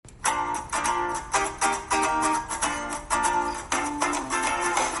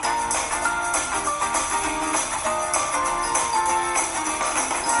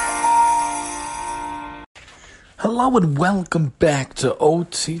Hello and welcome back to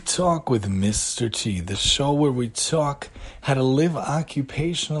OT Talk with Mr. T, the show where we talk how to live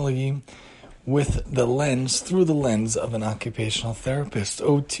occupationally through the lens of an occupational therapist.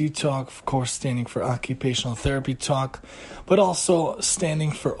 OT Talk, of course, standing for Occupational Therapy Talk, but also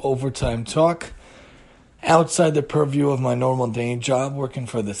standing for Overtime Talk. Outside the purview of my normal day job, working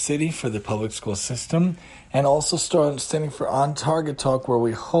for the city, for the public school system, and also standing for On Target Talk, where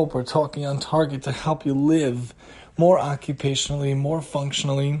we hope we're talking on target to help you live more occupationally, more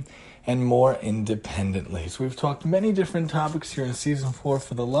functionally, and more independently. So we've talked many different topics here in Season 4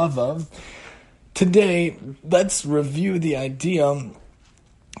 for the love of. Today, let's review the idea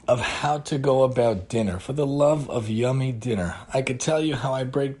of how to go about dinner, for the love of yummy dinner. I could tell you how I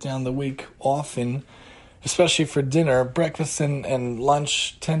break down the week often, especially for dinner. Breakfast and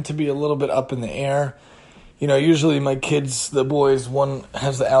lunch tend to be a little bit up in the air. You know, usually my kids, the boys, one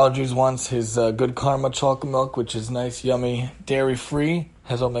has the allergies, wants his Good Karma chocolate milk, which is nice, yummy, dairy-free,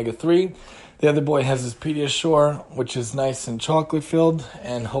 has omega-3. The other boy has his Pediasure, which is nice and chocolate-filled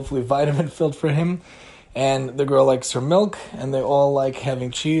and hopefully vitamin-filled for him. And the girl likes her milk, and they all like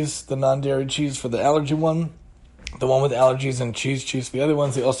having cheese, the non-dairy cheese for the allergy one. The one with allergies and cheese for the other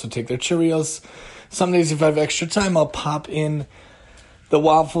ones. They also take their Cheerios. Some days, if I have extra time, I'll pop in the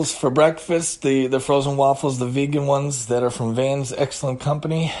waffles for breakfast, the frozen waffles, the vegan ones that are from Vans, excellent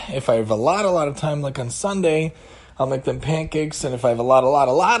company. If I have a lot of time, like on Sunday, I'll make them pancakes. And if I have a lot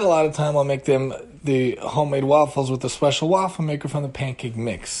of time, I'll make them the homemade waffles with the special waffle maker from the Pancake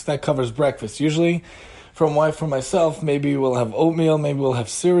Mix. That covers breakfast. Usually, for my wife or myself, maybe we'll have oatmeal, maybe we'll have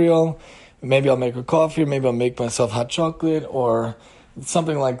cereal, maybe I'll make her coffee, or maybe I'll make myself hot chocolate, or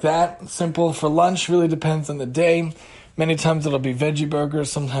something like that. Simple. For lunch, really depends on the day. Many times it'll be veggie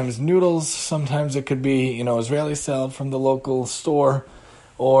burgers, sometimes noodles, sometimes it could be, Israeli salad from the local store,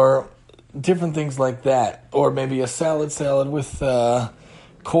 or different things like that. Or maybe a salad with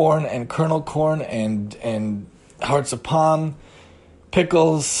corn and kernel corn and hearts of palm,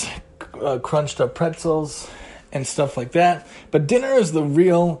 pickles, crunched up pretzels, and stuff like that. But dinner is the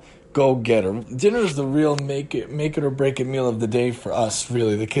real go-getter. Dinner is the real make it or break it meal of the day for us,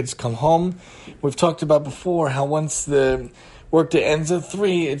 really. The kids come home. We've talked about before how once the workday ends at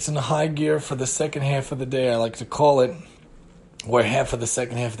 3, it's in high gear for the second half of the day, I like to call it, where half of the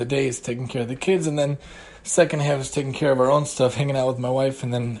second half of the day is taking care of the kids, and then second half is taking care of our own stuff, hanging out with my wife,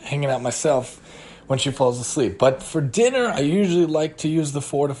 and then hanging out myself when she falls asleep. But for dinner, I usually like to use the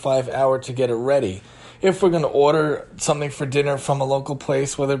 4 to 5 hour to get it ready. If we're going to order something for dinner from a local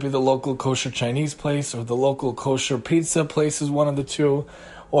place, whether it be the local kosher Chinese place or the local kosher pizza place is one of the two,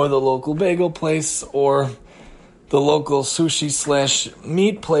 or the local bagel place, or the local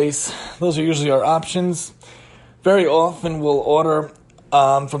sushi/meat place, those are usually our options. Very often we'll order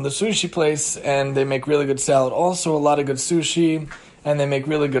from the sushi place, and they make really good salad. Also, a lot of good sushi, and they make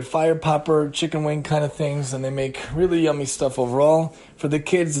really good fire popper, chicken wing kind of things, and they make really yummy stuff overall. For the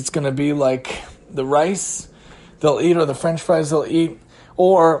kids, it's going to be like the rice they'll eat, or the French fries they'll eat,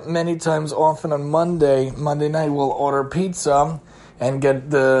 or many times often on Monday night, we'll order pizza and get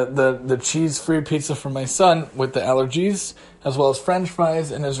the cheese-free pizza for my son with the allergies, as well as French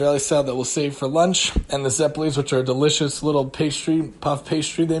fries and Israeli salad that we'll save for lunch, and the Zeppelis, which are a delicious little puff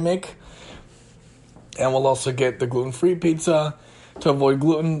pastry they make. And we'll also get the gluten-free pizza to avoid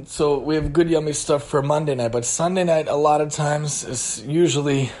gluten. So we have good, yummy stuff for Monday night. But Sunday night, a lot of times, is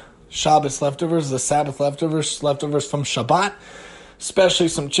usually Shabbos leftovers, the Sabbath leftovers from Shabbat. Especially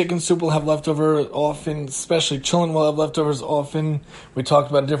some chicken soup will have leftover often, especially chillin' will have leftovers often. We talked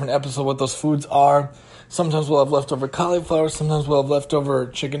about a different episode what those foods are. Sometimes we'll have leftover cauliflower, sometimes we'll have leftover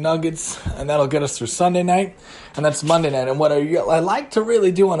chicken nuggets, and that'll get us through Sunday night, and that's Monday night. And what I like to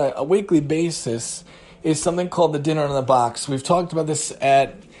really do on a weekly basis is something called the dinner in the box. We've talked about this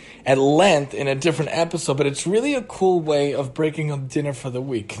at length in a different episode, but it's really a cool way of breaking up dinner for the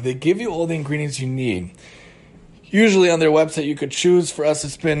week. They give you all the ingredients you need. Usually on their website you could choose. For us,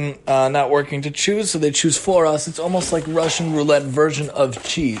 it's been not working to choose, so they choose for us. It's almost like Russian roulette version of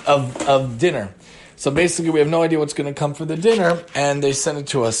dinner. So basically we have no idea what's going to come for the dinner, and they send it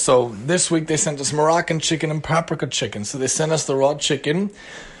to us. So this week they sent us Moroccan chicken and paprika chicken. So they send us the raw chicken.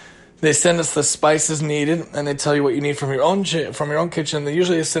 They send us the spices needed, and they tell you what you need from your own kitchen. They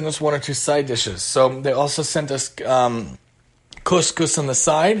usually send us 1 or 2 side dishes. So they also sent us couscous on the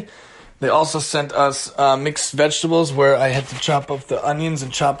side. They also sent us mixed vegetables, where I had to chop up the onions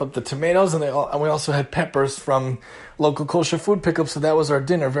and chop up the tomatoes, and we also had peppers from local kosher food pickup. So that was our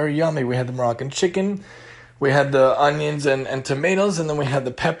dinner, very yummy. We had the Moroccan chicken, we had the onions and tomatoes, and then we had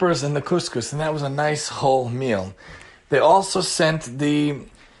the peppers and the couscous, and that was a nice whole meal. They also sent the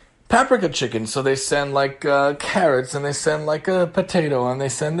paprika chicken. So they send like carrots, and they send like a potato, and they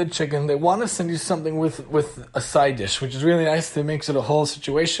send the chicken. They want to send you something with a side dish, which is really nice. It makes it a whole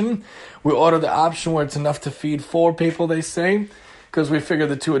situation. We order the option where it's enough to feed 4 people, they say, because we figure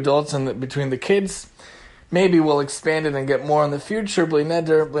the 2 adults and between the kids. Maybe we'll expand it and get more in the future, Bli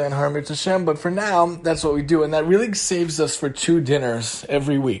Neder, Bli Har Mitzvah Hashem, but for now, that's what we do, and that really saves us for 2 dinners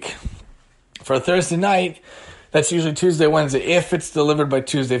every week. For a Thursday night, that's usually Tuesday, Wednesday, if it's delivered by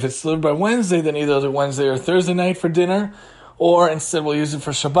Tuesday. If it's delivered by Wednesday, then either the Wednesday or Thursday night for dinner, or instead we'll use it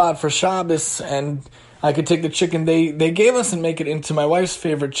for Shabbat, for Shabbos, and I could take the chicken they gave us and make it into my wife's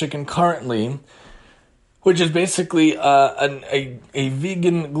favorite chicken currently, which is basically a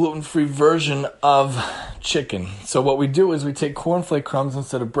vegan, gluten-free version of chicken. So what we do is we take cornflake crumbs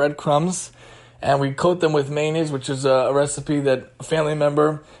instead of breadcrumbs, and we coat them with mayonnaise, which is a recipe that a family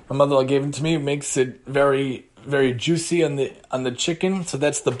member, my mother-in-law, gave it to me. It makes it very, very juicy on the chicken, so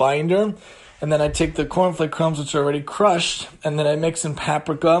that's the binder. And then I take the cornflake crumbs, which are already crushed, and then I mix in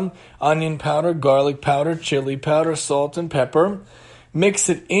paprika, onion powder, garlic powder, chili powder, salt, and pepper. Mix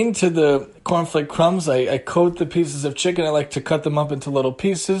it into the cornflake crumbs. I coat the pieces of chicken. I like to cut them up into little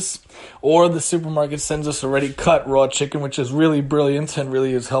pieces. Or the supermarket sends us already cut raw chicken, which is really brilliant and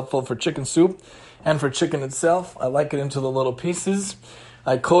really is helpful for chicken soup and for chicken itself. I like it into the little pieces.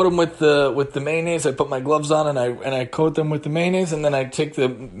 I coat them with the mayonnaise. I put my gloves on and I coat them with the mayonnaise. And then I take the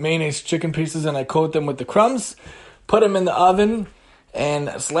mayonnaise chicken pieces and I coat them with the crumbs. Put them in the oven and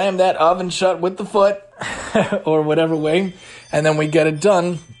slam that oven shut with the foot or whatever way. And then we get it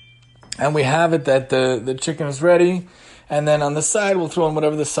done, and we have it that the chicken is ready. And then on the side, we'll throw in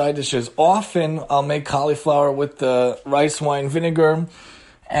whatever the side dish is. Often, I'll make cauliflower with the rice wine vinegar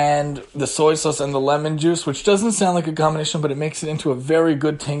and the soy sauce and the lemon juice, which doesn't sound like a combination, but it makes it into a very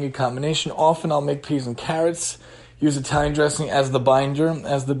good tangy combination. Often, I'll make peas and carrots, use Italian dressing as the binder,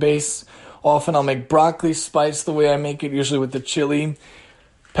 as the base. Often, I'll make broccoli spice the way I make it, usually with the chili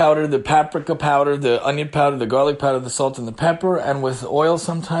powder, the paprika powder, the onion powder, the garlic powder, the salt, and the pepper, and with oil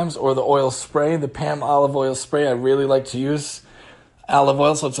sometimes, or the oil spray, the Pam olive oil spray. I really like to use olive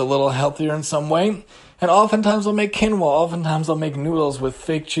oil, so it's a little healthier in some way. And oftentimes I'll make quinoa. Oftentimes I'll make noodles with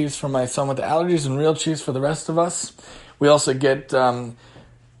fake cheese for my son with allergies and real cheese for the rest of us. We also get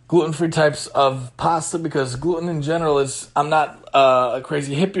gluten-free types of pasta, because gluten in general is, I'm not a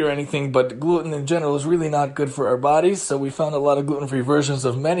crazy hippie or anything, but gluten in general is really not good for our bodies, so we found a lot of gluten-free versions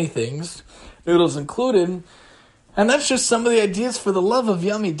of many things, noodles included, and that's just some of the ideas for the love of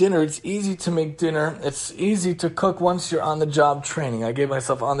yummy dinner. It's easy to make dinner, it's easy to cook once you're on-the-job training. I gave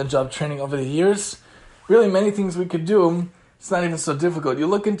myself on-the-job training over the years. Really many things we could do, it's not even so difficult. You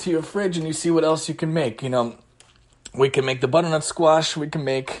look into your fridge and you see what else you can make, We can make the butternut squash. We can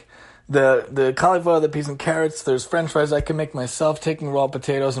make the cauliflower, the peas and carrots. There's French fries I can make myself, taking raw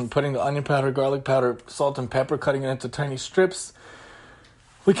potatoes and putting the onion powder, garlic powder, salt and pepper, cutting it into tiny strips.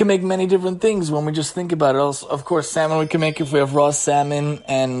 We can make many different things when we just think about it. Also, of course, salmon we can make if we have raw salmon,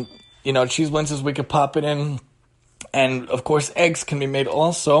 and cheese blintzes we could pop it in. And of course, eggs can be made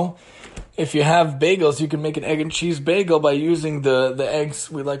also. If you have bagels, you can make an egg and cheese bagel by using the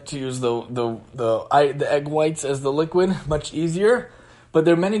eggs. We like to use the egg whites as the liquid, much easier. But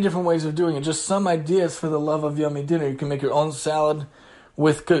there are many different ways of doing it. Just some ideas for the love of yummy dinner. You can make your own salad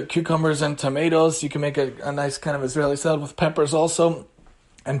with cucumbers and tomatoes. You can make a nice kind of Israeli salad with peppers also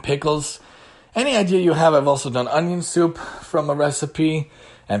and pickles. Any idea you have. I've also done onion soup from a recipe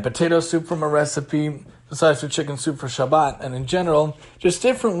and potato soup from a recipe, besides for chicken soup for Shabbat. And in general, just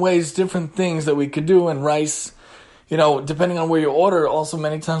different ways, different things that we could do, and rice. Depending on where you order, also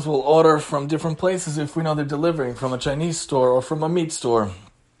many times we'll order from different places if we know they're delivering, from a Chinese store or from a meat store,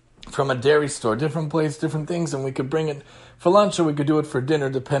 from a dairy store, different place, different things, and we could bring it for lunch or we could do it for dinner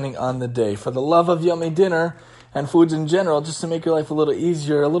depending on the day. For the love of yummy dinner and foods in general, just to make your life a little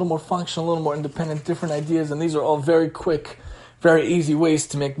easier, a little more functional, a little more independent, different ideas, and these are all very quick, very easy ways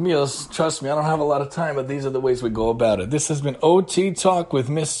to make meals. Trust me, I don't have a lot of time, but these are the ways we go about it. This has been OT Talk with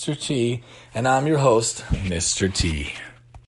Mr. T, and I'm your host, Mr. T.